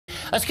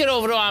Let's get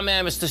over to our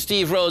man, Mr.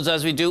 Steve Rhodes,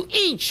 as we do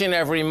each and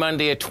every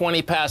Monday at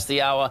 20 past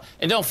the hour.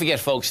 And don't forget,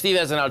 folks, Steve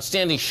has an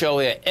outstanding show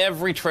here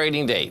every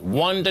trading day,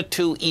 1 to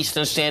 2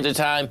 Eastern Standard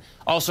Time.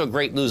 Also a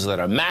great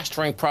newsletter,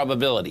 Mastering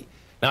Probability.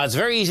 Now, it's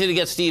very easy to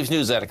get Steve's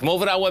newsletter. Come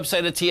over to our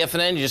website at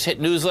TFNN. You just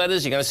hit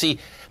newsletters. You're going to see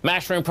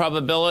Mastering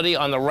Probability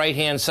on the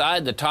right-hand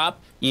side, the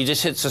top. You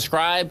just hit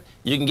subscribe.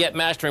 You can get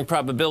Mastering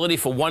Probability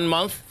for 1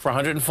 month for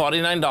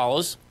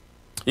 $149.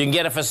 You can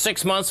get it for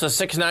 6 months for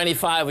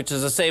 $695, which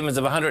is a savings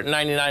of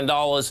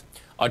 $199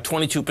 or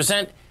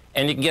 22%.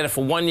 And you can get it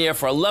for 1 year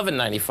for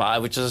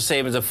 $1195, which is a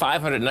savings of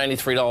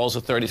 $593 or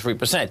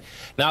 33%.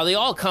 Now, they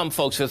all come,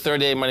 folks, with a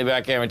 30-day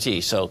money-back guarantee.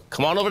 So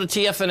come on over to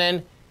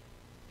TFNN,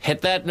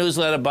 hit that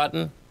newsletter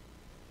button,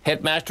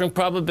 hit Mastering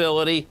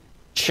Probability,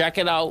 check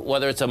it out,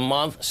 whether it's a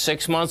month,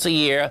 6 months, a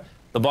year.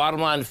 The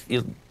bottom line,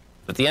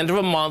 at the end of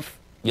a month,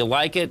 you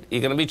like it,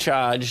 you're going to be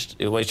charged.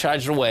 You'll be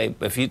charged away.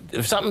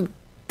 If something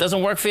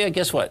doesn't work for you,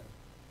 guess what?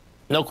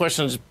 No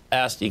questions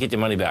asked, you get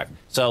your money back.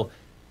 So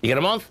you get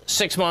a month,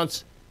 6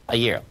 months, a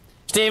year.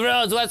 Steve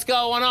Rhodes, what's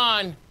going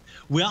on?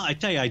 Well, I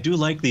tell you, I do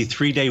like the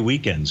 3-day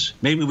weekends.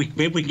 Maybe we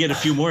can get a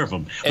few more of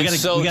them.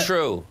 It's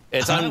true.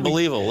 It's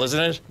unbelievable,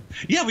 isn't it?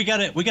 Yeah, we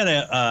gotta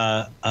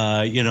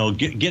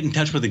get in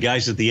touch with the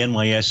guys at the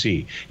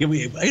NYSE.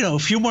 A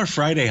few more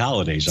Friday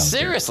holidays out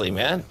Seriously,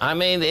 man. I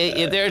mean,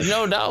 there's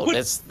no doubt.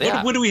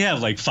 What do we have?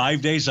 Like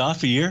 5 days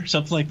off a year,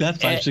 something like that?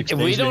 5, 6 days.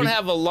 We don't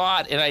have a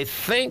lot, and I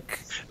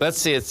think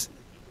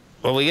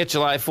well, we get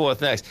July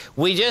 4th next.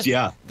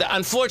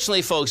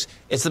 Unfortunately, folks,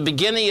 it's the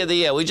beginning of the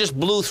year. We just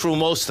blew through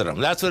most of them.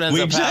 That's what ends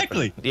up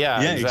happening.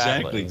 Yeah,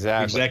 exactly.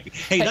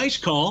 Hey, nice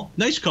call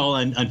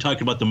on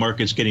talking about the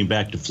markets getting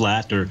back to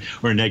flat or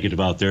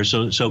negative out there.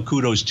 So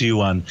kudos to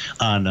you on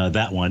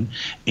that one.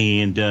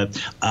 And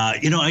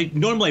I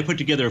normally put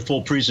together a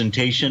full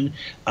presentation.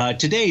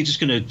 Today,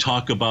 just going to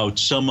talk about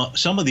some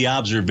of the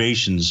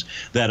observations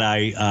that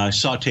I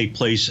saw take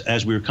place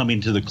as we were coming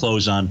to the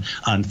close on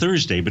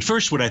Thursday. But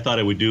first, what I thought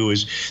I would do is,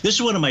 this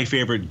is one of my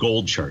favorite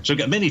gold charts. I've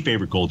got many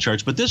favorite gold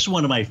charts, but this is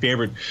one of my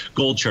favorite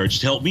gold charts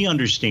to help me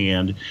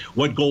understand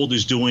what gold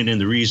is doing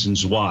and the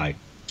reasons why.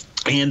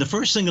 And the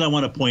first thing that I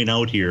want to point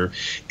out here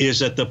is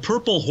that the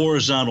purple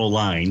horizontal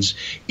lines,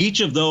 each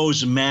of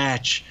those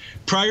match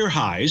prior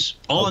highs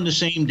all on the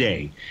same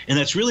day. And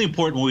that's really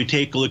important when we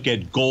take a look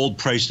at gold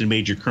priced in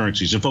major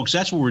currencies. And folks,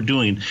 that's what we're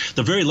doing.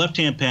 The very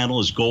left-hand panel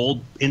is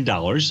gold in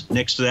dollars.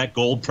 Next to that,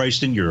 gold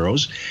priced in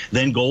euros,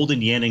 then gold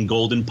in yen and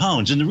gold in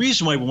pounds. And the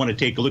reason why we want to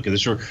take a look at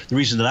this, or the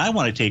reason that I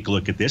want to take a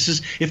look at this,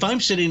 is if I'm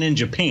sitting in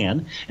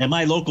Japan and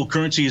my local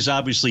currency is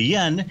obviously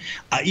yen,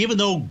 even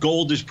though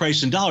gold is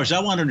priced in dollars, I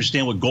want to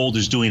understand what gold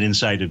is doing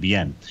inside of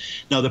yen.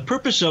 Now, the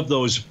purpose of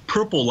those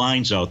purple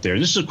lines out there,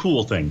 and this is a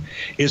cool thing,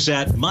 is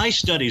that my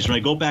studies, when I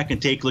go back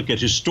and take a look at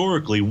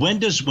historically, when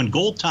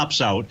gold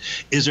tops out,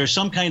 is there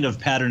some kind of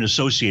pattern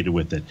associated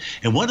with it?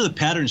 And one of the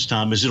patterns,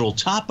 Tom, is it'll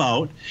top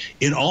out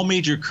in all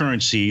major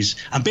currencies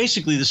on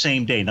basically the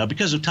same day. Now,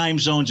 because of time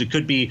zones, it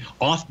could be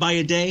off by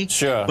a day.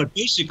 Sure. But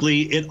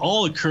basically, it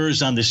all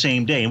occurs on the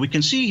same day. And we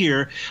can see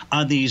here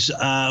on these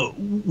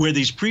where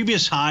these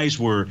previous highs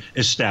were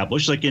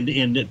established, like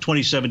in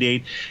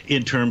 2078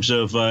 in terms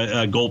of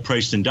gold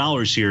priced in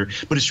dollars here.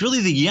 But it's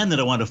really the yen that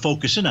I want to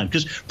focus in on,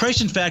 because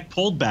price, in fact,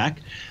 pulled back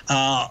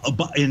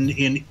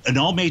in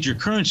all major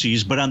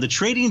currencies. But on the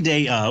trading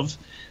day of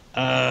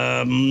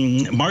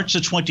March the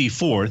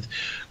 24th,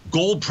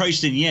 gold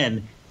priced in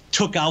yen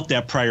took out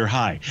that prior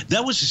high.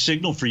 That was a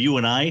signal for you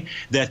and I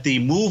that the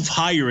move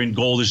higher in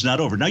gold is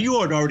not over. Now,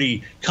 you had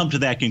already come to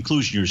that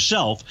conclusion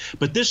yourself,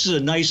 but this is a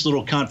nice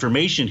little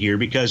confirmation here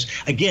because,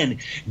 again,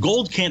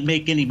 gold can't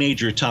make any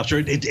major tops, or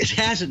it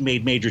hasn't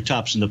made major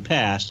tops in the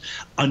past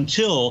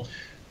until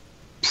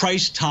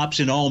price tops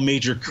in all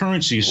major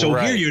currencies. So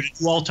here you're at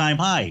an all-time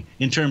high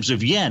in terms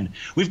of yen.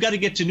 We've got to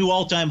get to new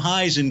all-time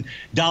highs in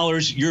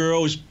dollars,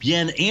 euros,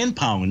 yen, and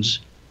pounds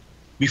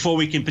before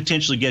we can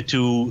potentially get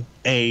to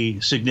a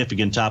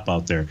significant top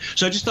out there.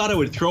 So I just thought I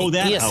would throw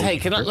that out. Yes, hey,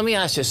 let me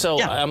ask you. So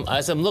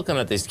as I'm looking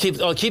at this, keep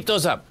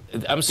those up.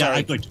 I'm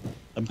sorry. Yeah,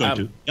 I'm going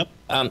to. Yep.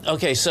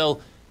 Okay, so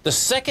the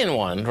second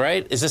one,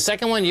 right? Is the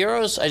second one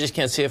euros? I just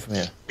can't see it from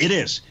here. It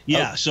is,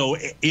 yeah. Oh. So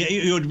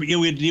you would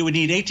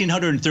need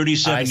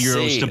 1,837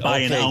 euros to buy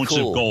an ounce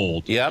of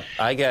gold. Yep,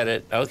 I get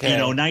it.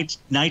 Okay.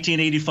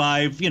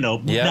 1985.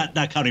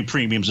 Not counting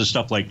premiums and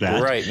stuff like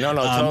that. Right. No,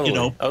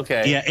 totally.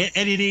 Okay. Yeah,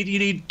 and you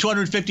need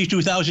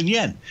 252,000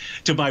 yen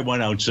to buy 1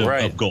 ounce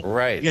of gold.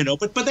 Right.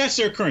 But that's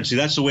their currency.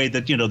 That's the way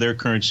that their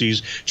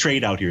currencies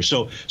trade out here.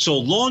 So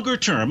longer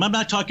term, I'm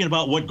not talking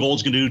about what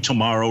gold's going to do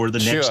tomorrow or the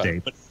next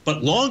day,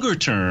 but longer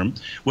term,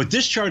 what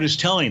this chart is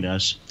telling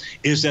us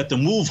is that the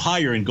move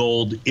higher in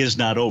gold is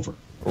not over.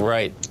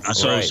 Right.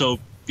 So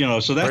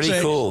that's pretty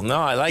cool. No,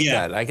 I like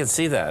that. I can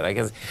see that.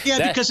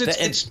 Because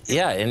it's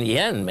in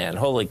yen, man.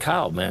 Holy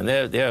cow, man.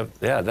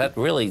 That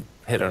really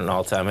hit an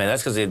all-time high.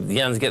 That's because the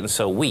yen's getting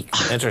so weak.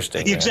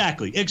 Interesting.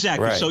 Exactly.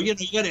 Right. So you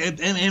got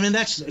to, and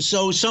that's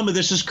so some of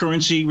this is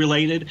currency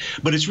related,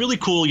 but it's really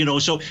cool.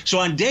 So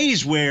on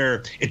days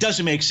where it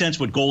doesn't make sense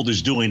what gold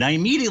is doing, I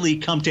immediately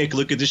come take a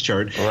look at this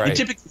chart. Right. And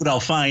typically, what I'll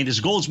find is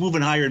gold's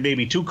moving higher in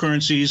maybe 2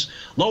 currencies,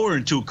 lower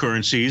in 2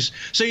 currencies.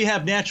 So you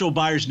have natural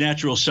buyers,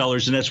 natural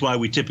sellers, and that's why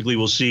we typically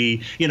will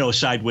see a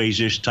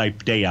sideways-ish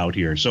type day out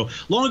here. So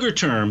longer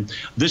term,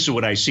 this is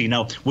what I see.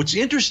 Now, what's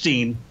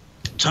interesting,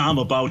 Tom,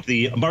 about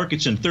the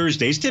markets on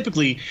Thursdays,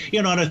 typically,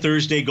 on a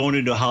Thursday going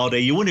into a holiday,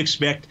 you wouldn't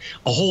expect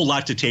a whole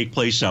lot to take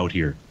place out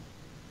here.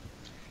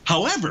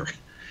 However,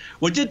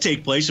 what did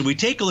take place, if we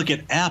take a look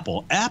at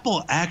Apple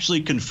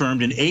actually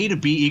confirmed an A to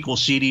B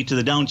equals CD to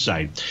the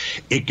downside.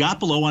 It got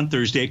below on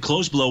Thursday. It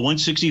closed below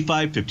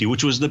 165.50,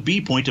 which was the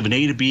B point of an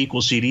A to B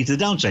equals CD to the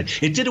downside.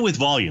 It did it with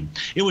volume.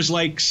 It was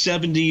like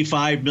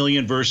 75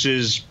 million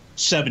versus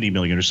 70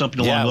 million or something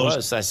along those. Yeah, it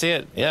was. I see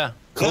it. Yeah.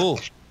 Cool.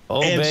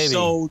 Oh, and baby.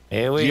 So,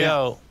 here we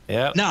go.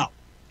 Yeah. Now,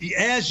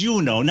 as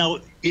you know,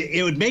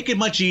 it would make it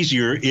much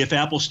easier if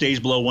Apple stays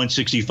below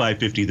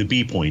 165.50, the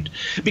B point,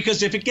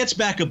 because if it gets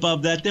back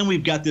above that, then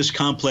we've got this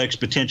complex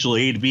potential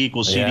A to B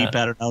equals CD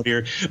pattern out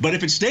here. But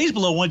if it stays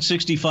below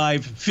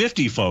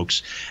 165.50,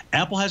 folks,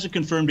 Apple has a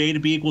confirmed A to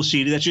B equals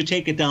CD. That should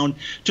take it down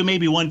to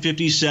maybe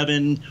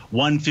 157,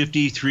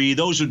 153.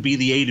 Those would be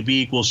the A to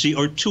B equals C,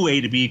 or 2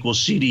 A to B equals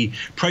CD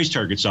price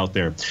targets out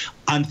there.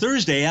 On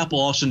Thursday, Apple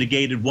also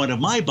negated one of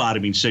my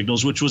bottoming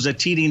signals, which was a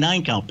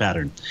TD9 count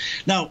pattern.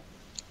 Now,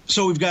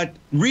 so we've got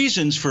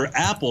reasons for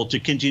Apple to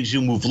continue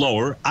to move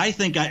lower. I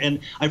think, and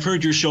I've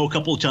heard your show a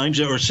couple of times,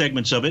 or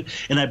segments of it,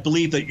 and I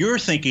believe that you're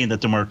thinking that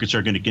the markets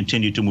are going to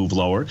continue to move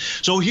lower.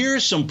 So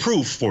here's some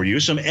proof for you,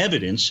 some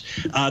evidence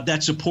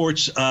that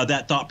supports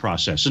that thought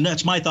process. And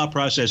that's my thought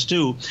process,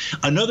 too.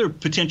 Another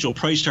potential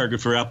price target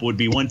for Apple would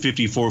be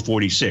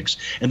 154.46.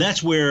 And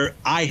that's where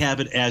I have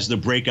it as the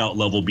breakout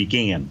level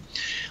began.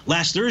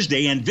 Last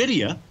Thursday,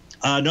 NVIDIA,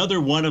 another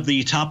one of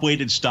the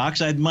top-weighted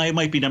stocks,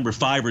 might be number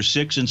 5 or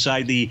 6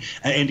 inside the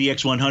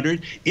NDX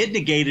 100. It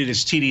negated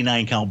its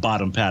TD9 count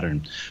bottom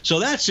pattern. So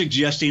that's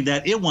suggesting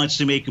that it wants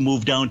to make a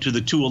move down to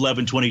the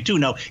 211.22.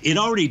 Now, it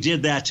already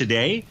did that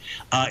today.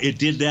 It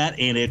did that,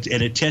 and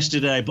it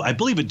tested it. I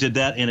believe it did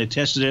that, and it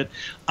tested it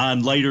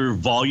on lighter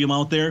volume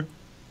out there.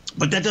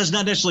 But that does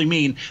not necessarily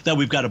mean that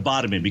we've got a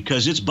bottom in,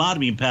 because its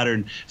bottoming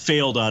pattern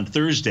failed on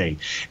Thursday.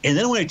 And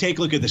then when I take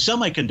a look at the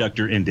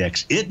semiconductor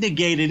index, it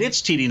negated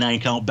its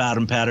TD9 count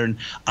bottom pattern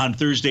on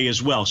Thursday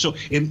as well. So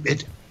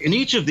in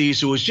each of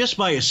these, it was just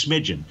by a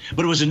smidgen,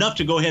 but it was enough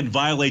to go ahead and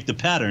violate the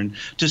pattern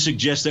to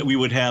suggest that we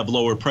would have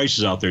lower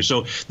prices out there.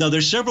 So now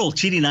there's several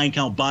TD9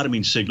 count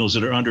bottoming signals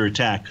that are under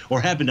attack or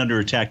have been under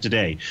attack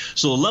today.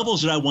 So the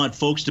levels that I want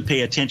folks to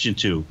pay attention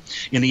to,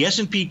 in the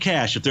S&P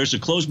cash, if there's a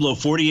close below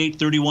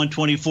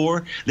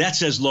 48.3124, that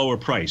says lower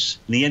price.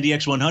 In the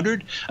NDX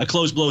 100, a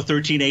close below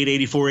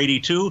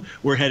 13.884.82,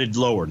 we're headed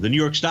lower. The New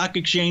York Stock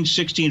Exchange,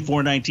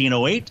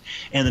 16.419.08,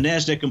 and the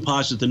NASDAQ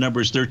Composite, the number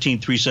is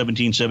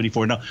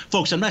 13.317.74. Now,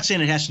 folks, I'm not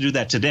saying it has to do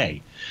that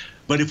today,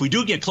 but if we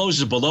do get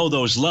closes below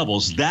those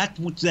levels, that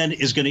then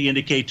is going to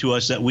indicate to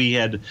us that we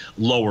had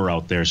lower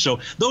out there. So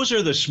those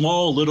are the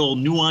small little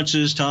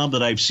nuances, Tom,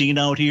 that I've seen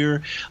out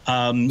here.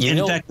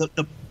 In fact,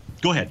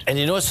 go ahead. And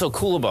you know what's so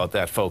cool about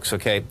that, folks,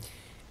 okay,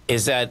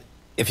 is that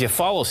if you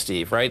follow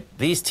Steve, right,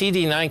 these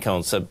TD9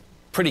 counts are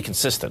pretty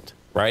consistent,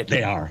 right?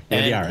 They are.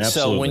 They are,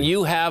 absolutely. So when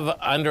you have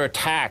under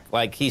attack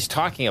like he's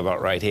talking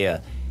about right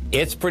here,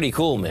 it's pretty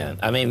cool, man.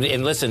 I mean,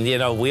 and listen,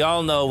 we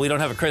all know we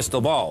don't have a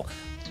crystal ball.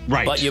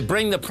 Right. But you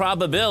bring the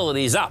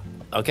probabilities up,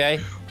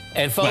 okay?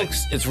 And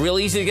folks, It's real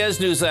easy to get his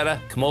newsletter.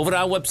 Come over to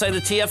our website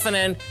at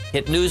TFNN,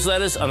 hit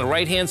newsletters. On the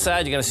right-hand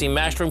side, you're going to see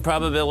Mastering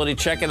Probability.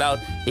 Check it out.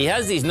 He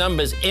has these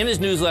numbers in his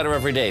newsletter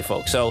every day,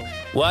 folks. So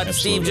what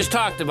Steve just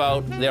talked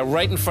about, they're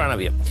right in front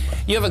of you.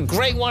 You have a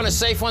great one, a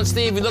safe one,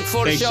 Steve. We look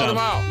forward to the show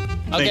tomorrow.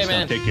 Okay,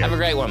 man. Take care. Have a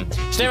great one.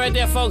 Stay right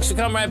there, folks. We'll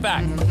come right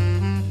back.